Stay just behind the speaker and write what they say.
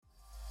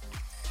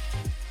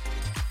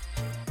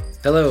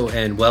Hello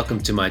and welcome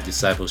to my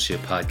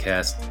Discipleship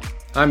Podcast.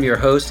 I'm your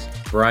host,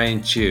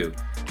 Brian Chu,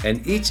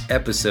 and each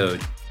episode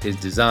is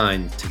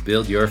designed to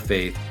build your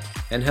faith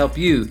and help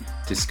you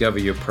discover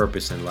your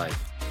purpose in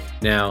life.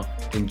 Now,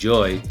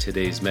 enjoy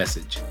today's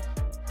message.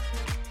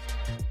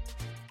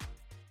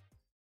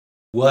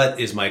 What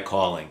is my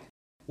calling?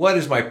 What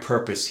is my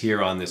purpose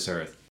here on this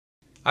earth?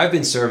 I've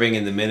been serving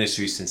in the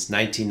ministry since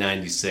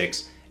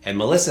 1996, and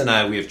Melissa and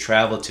I, we have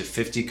traveled to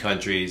 50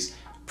 countries,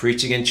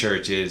 preaching in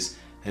churches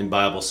and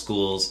Bible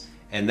schools,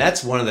 and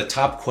that's one of the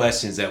top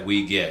questions that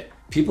we get.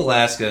 People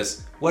ask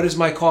us, what is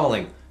my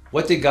calling?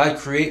 What did God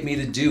create me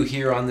to do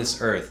here on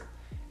this earth?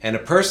 And a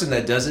person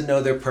that doesn't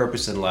know their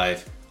purpose in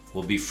life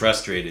will be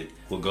frustrated,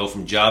 will go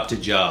from job to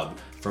job,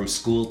 from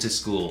school to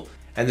school.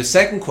 And the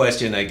second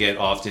question I get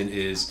often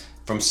is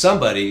from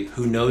somebody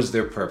who knows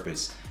their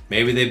purpose.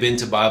 Maybe they've been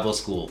to Bible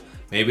school,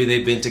 maybe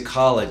they've been to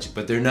college,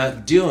 but they're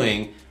not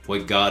doing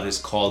what God has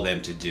called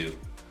them to do.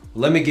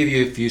 Let me give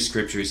you a few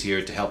scriptures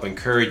here to help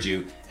encourage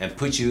you and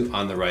put you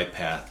on the right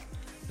path.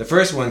 The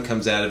first one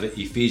comes out of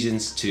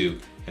Ephesians 2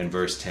 and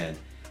verse 10.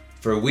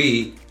 For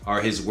we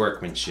are his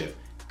workmanship,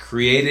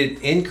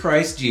 created in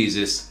Christ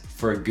Jesus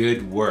for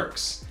good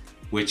works,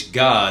 which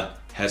God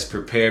has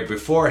prepared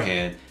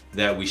beforehand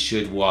that we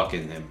should walk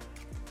in them.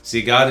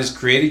 See, God has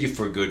created you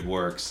for good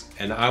works,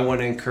 and I want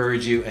to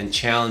encourage you and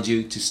challenge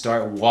you to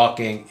start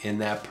walking in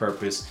that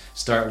purpose,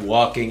 start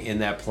walking in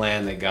that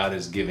plan that God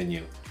has given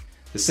you.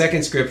 The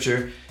second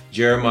scripture,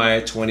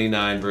 Jeremiah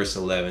 29 verse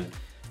 11.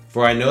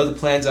 For I know the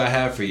plans I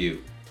have for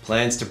you,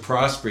 plans to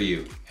prosper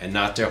you and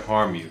not to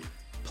harm you,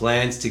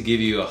 plans to give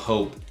you a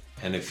hope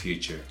and a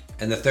future.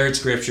 And the third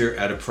scripture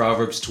out of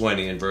Proverbs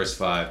 20 and verse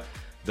 5.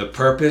 The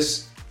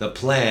purpose, the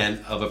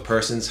plan of a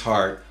person's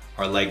heart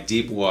are like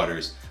deep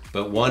waters,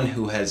 but one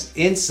who has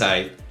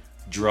insight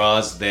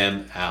draws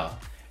them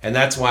out. And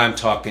that's why I'm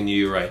talking to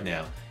you right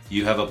now.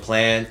 You have a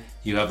plan,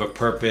 you have a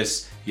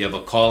purpose, you have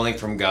a calling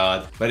from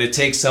God, but it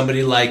takes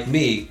somebody like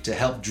me to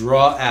help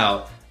draw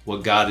out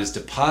what God has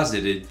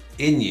deposited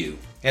in you.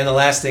 And the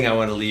last thing I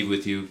want to leave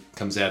with you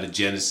comes out of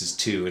Genesis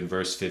 2 and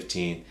verse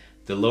 15.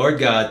 The Lord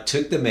God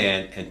took the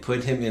man and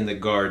put him in the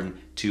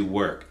garden to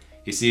work.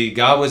 You see,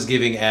 God was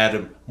giving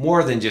Adam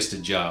more than just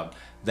a job.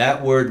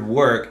 That word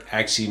work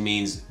actually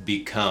means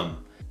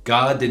become.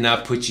 God did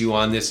not put you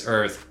on this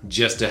earth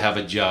just to have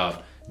a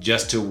job,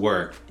 just to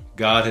work.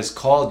 God has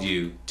called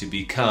you to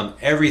become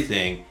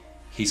everything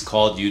He's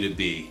called you to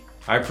be.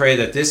 I pray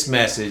that this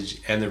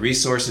message and the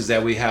resources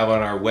that we have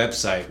on our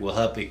website will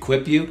help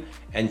equip you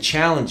and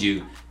challenge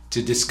you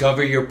to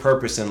discover your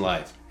purpose in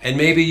life. And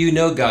maybe you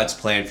know God's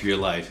plan for your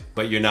life,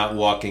 but you're not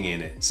walking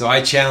in it. So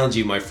I challenge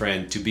you, my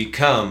friend, to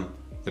become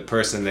the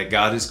person that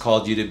God has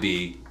called you to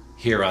be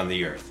here on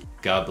the earth.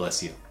 God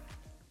bless you.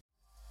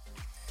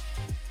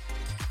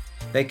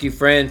 Thank you,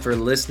 friend, for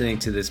listening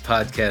to this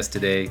podcast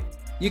today.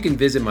 You can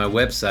visit my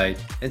website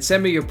and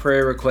send me your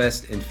prayer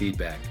requests and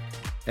feedback.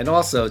 And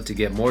also to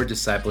get more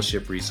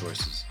discipleship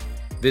resources,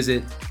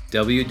 visit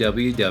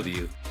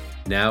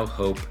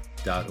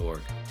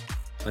www.nowhope.org.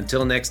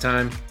 Until next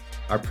time,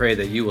 I pray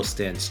that you will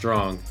stand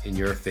strong in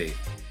your faith.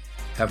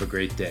 Have a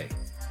great day.